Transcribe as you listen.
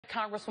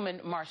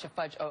Congresswoman Marcia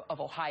Fudge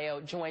of Ohio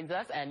joins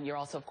us, and you're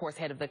also, of course,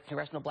 head of the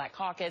Congressional Black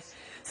Caucus.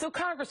 So,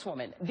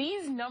 Congresswoman,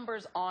 these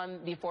numbers on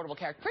the Affordable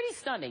Care Act, pretty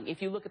stunning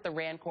if you look at the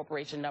Rand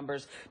Corporation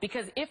numbers,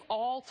 because if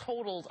all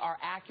totals are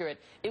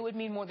accurate, it would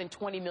mean more than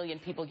 20 million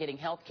people getting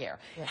health care.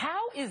 Yeah.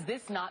 How is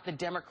this not the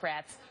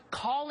Democrats'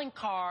 calling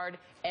card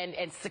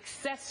and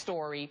success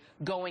story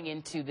going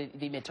into the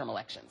midterm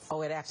elections?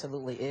 Oh, it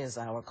absolutely is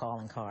our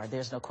calling card.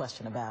 There's no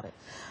question about it.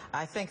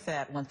 I think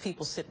that when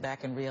people sit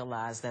back and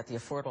realize that the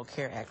Affordable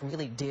Care Act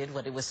really did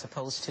what it was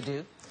supposed to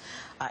do,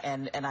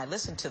 and I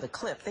listened to the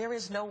clip, there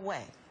is no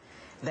way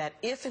that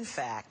if, in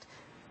fact,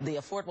 the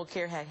Affordable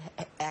Care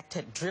Act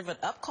had driven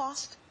up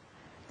cost,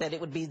 that it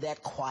would be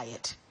that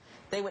quiet.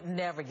 They would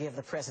never give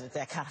the president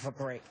that kind of a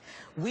break.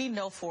 We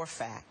know for a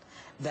fact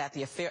that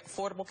the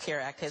Affordable Care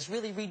Act has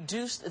really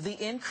reduced the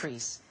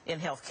increase in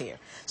health care.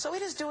 So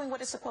it is doing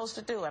what it's supposed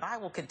to do, and I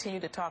will continue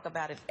to talk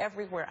about it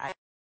everywhere I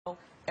go.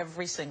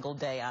 Every single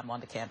day I'm on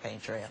the campaign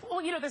trail.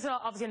 Well, you know, there's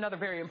obviously another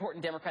very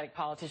important Democratic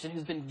politician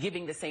who's been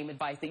giving the same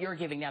advice that you're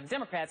giving now to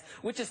Democrats,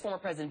 which is former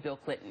President Bill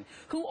Clinton,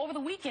 who over the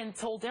weekend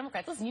told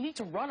Democrats, listen, you need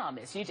to run on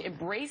this. You need to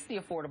embrace the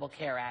Affordable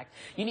Care Act.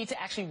 You need to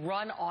actually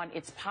run on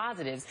its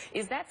positives.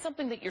 Is that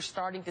something that you're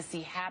starting to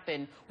see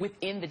happen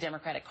within the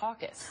Democratic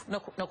caucus?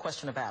 No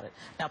question about it.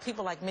 Now,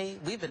 people like me,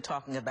 we've been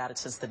talking about it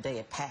since the day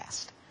it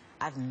passed.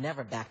 I've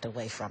never backed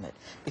away from it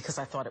because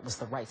I thought it was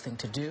the right thing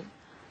to do.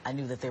 I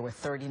knew that there were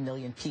 30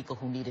 million people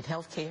who needed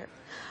health care.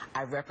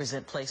 I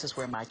represent places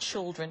where my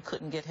children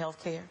couldn't get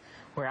health care,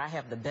 where I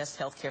have the best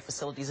health care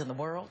facilities in the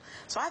world.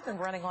 So I've been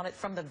running on it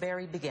from the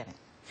very beginning.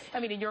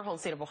 I mean, in your home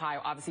state of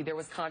Ohio, obviously, there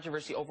was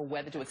controversy over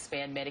whether to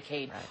expand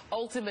Medicaid. Right.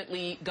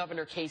 Ultimately,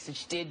 Governor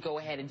Kasich did go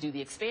ahead and do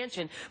the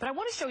expansion. But I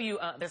want to show you,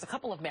 there's a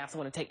couple of maps I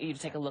want to take you to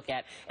take a look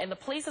at. And the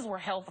places where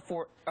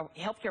healthcare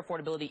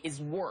affordability is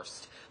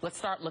worst, let's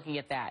start looking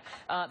at that.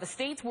 The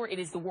states where it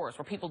is the worst,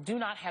 where people do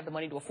not have the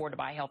money to afford to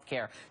buy health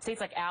care, states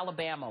like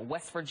Alabama,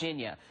 West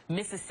Virginia,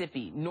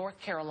 Mississippi, North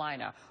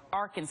Carolina,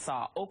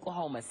 Arkansas,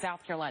 Oklahoma,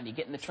 South Carolina, you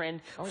getting the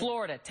trend? Oh, yeah.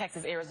 Florida,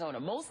 Texas, Arizona,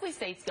 mostly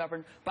states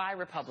governed by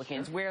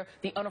Republicans, where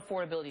the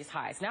unaffordability is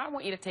highest. Now I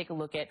want you to take a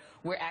look at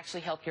where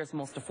actually health care is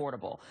most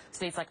affordable.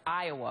 States like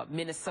Iowa,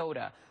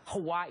 Minnesota,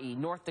 Hawaii,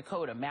 North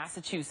Dakota,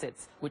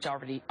 Massachusetts, which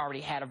already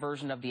had a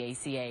version of the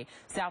ACA,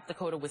 South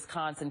Dakota,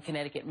 Wisconsin,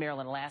 Connecticut,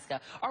 Maryland,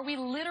 Alaska. Are we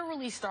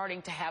literally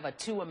starting to have a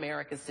two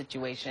Americas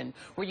situation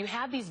where you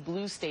have these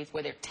blue states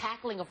where they're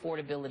tackling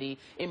affordability,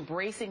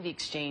 embracing the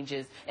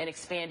exchanges, and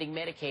expanding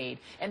Medicaid,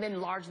 and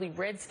then largely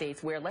red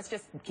states where, let's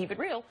just keep it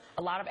real,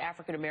 a lot of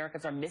African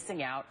Americans are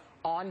missing out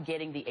on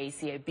getting the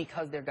ACA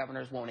because their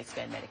governors won't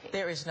expand Medicaid?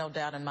 There is no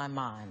doubt in my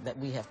mind that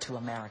we have two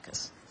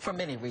Americas, for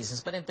many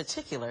reasons, but in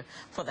particular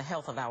for the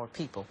health of our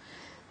people.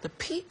 The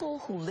people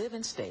who live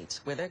in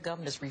states where their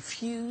governors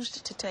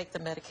refused to take the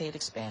Medicaid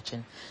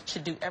expansion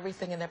should do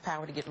everything in their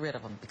power to get rid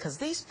of them, because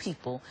these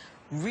people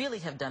really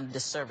have done a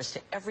disservice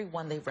to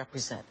everyone they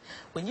represent.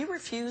 When you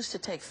refuse to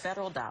take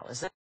federal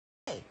dollars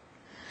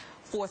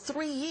for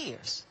 3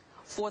 years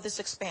for this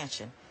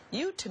expansion,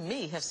 you, to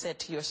me, have said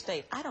to your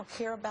state, I don't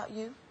care about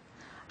you.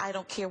 I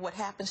don't care what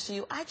happens to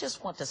you. I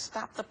just want to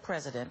stop the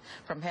president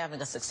from having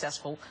a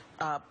successful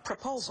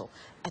proposal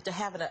and to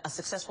having a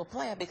successful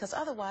plan, because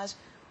otherwise,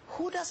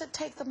 who doesn't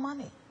take the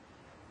money?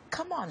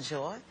 Come on,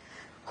 Joy.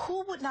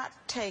 Who would not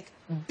take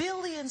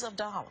billions of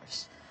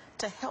dollars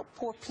to help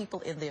poor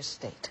people in their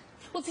state?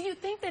 Well, do you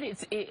think that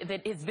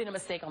it's been a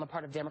mistake on the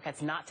part of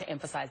Democrats not to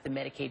emphasize the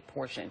Medicaid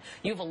portion?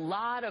 You have a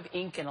lot of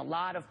ink and a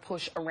lot of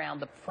push around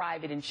the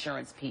private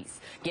insurance piece,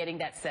 getting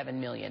that $7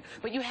 million.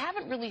 But you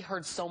haven't really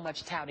heard so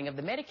much touting of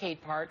the Medicaid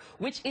part,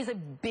 which is a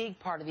big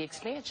part of the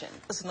expansion.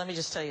 Listen, let me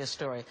just tell you a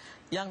story.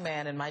 Young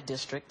man in my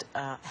district,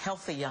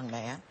 healthy young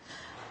man,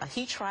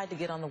 he tried to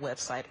get on the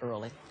website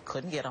early,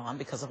 couldn't get on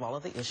because of all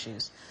of the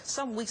issues.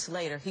 Some weeks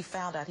later, he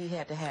found out he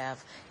had to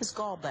have his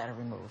gallbladder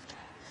removed.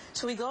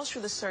 So he goes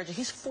through the surgery.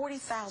 He's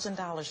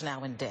 $40,000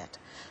 now in debt,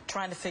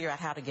 trying to figure out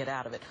how to get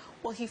out of it.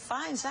 Well, he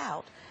finds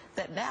out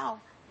that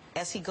now,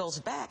 as he goes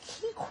back,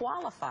 he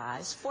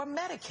qualifies for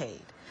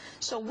Medicaid.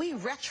 So we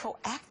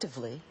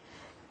retroactively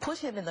put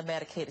him in the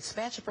Medicaid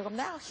expansion program.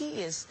 Now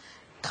he is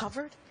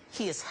covered,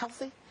 he is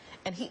healthy,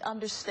 and he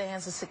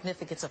understands the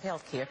significance of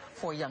health care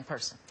for a young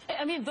person.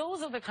 I mean,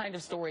 those are the kind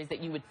of stories that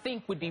you would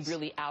think would be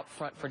really out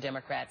front for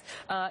Democrats.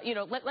 You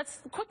know,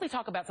 let's quickly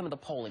talk about some of the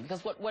polling,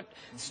 because what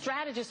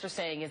strategists are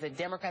saying is that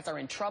Democrats are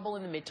in trouble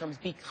in the midterms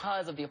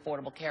because of the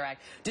Affordable Care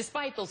Act,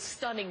 despite those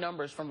stunning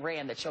numbers from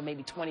Rand that show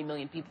maybe 20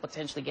 million people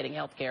potentially getting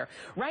health care.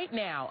 Right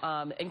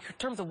now, in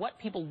terms of what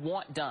people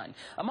want done,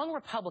 among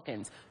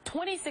Republicans,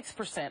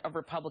 26% of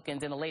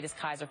Republicans in the latest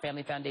Kaiser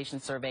Family Foundation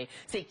survey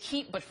say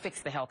keep but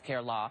fix the health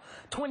care law.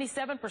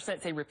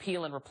 27% say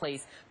repeal and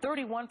replace.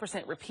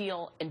 31%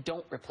 repeal and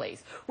don't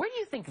replace. Where do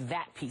you think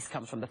that piece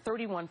comes from, the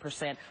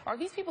 31%? Are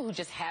these people who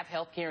just have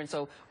health care and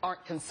so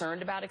aren't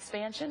concerned about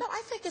expansion? No,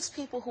 I think it's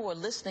people who are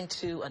listening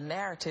to a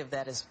narrative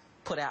that is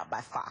put out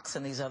by Fox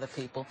and these other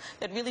people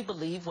that really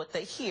believe what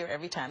they hear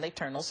every time they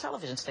turn those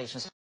television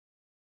stations.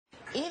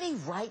 Any any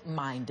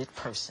right-minded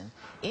person,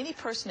 any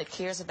person that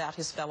cares about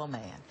his fellow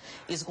man,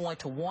 is going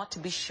to want to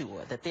be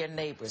sure that their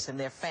neighbors and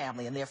their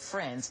family and their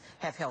friends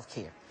have health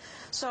care.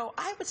 So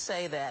I would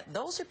say that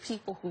those are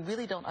people who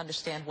really don't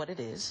understand what it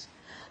is.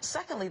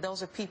 Secondly,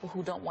 those are people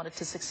who don't want it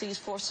to succeed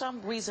for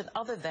some reason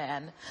other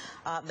than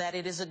that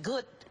it's a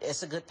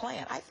good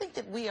plan. I think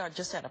that we are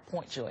just at a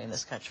point, Joy, in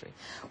this country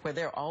where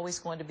there are always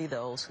going to be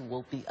those who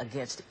will be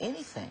against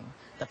anything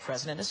the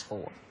president is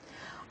for.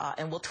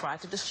 And will try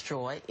to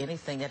destroy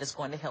anything that is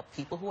going to help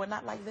people who are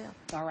not like them.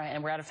 All right,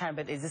 and we're out of time,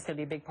 but is this going to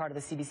be a big part of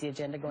the CBC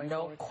agenda going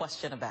forward? No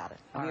question about it.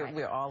 Right.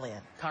 We're all in.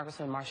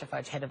 Congresswoman Marcia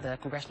Fudge, head of the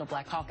Congressional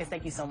Black Caucus,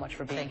 thank you so much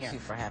for being here. Thank you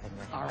for having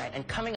me. All right, and coming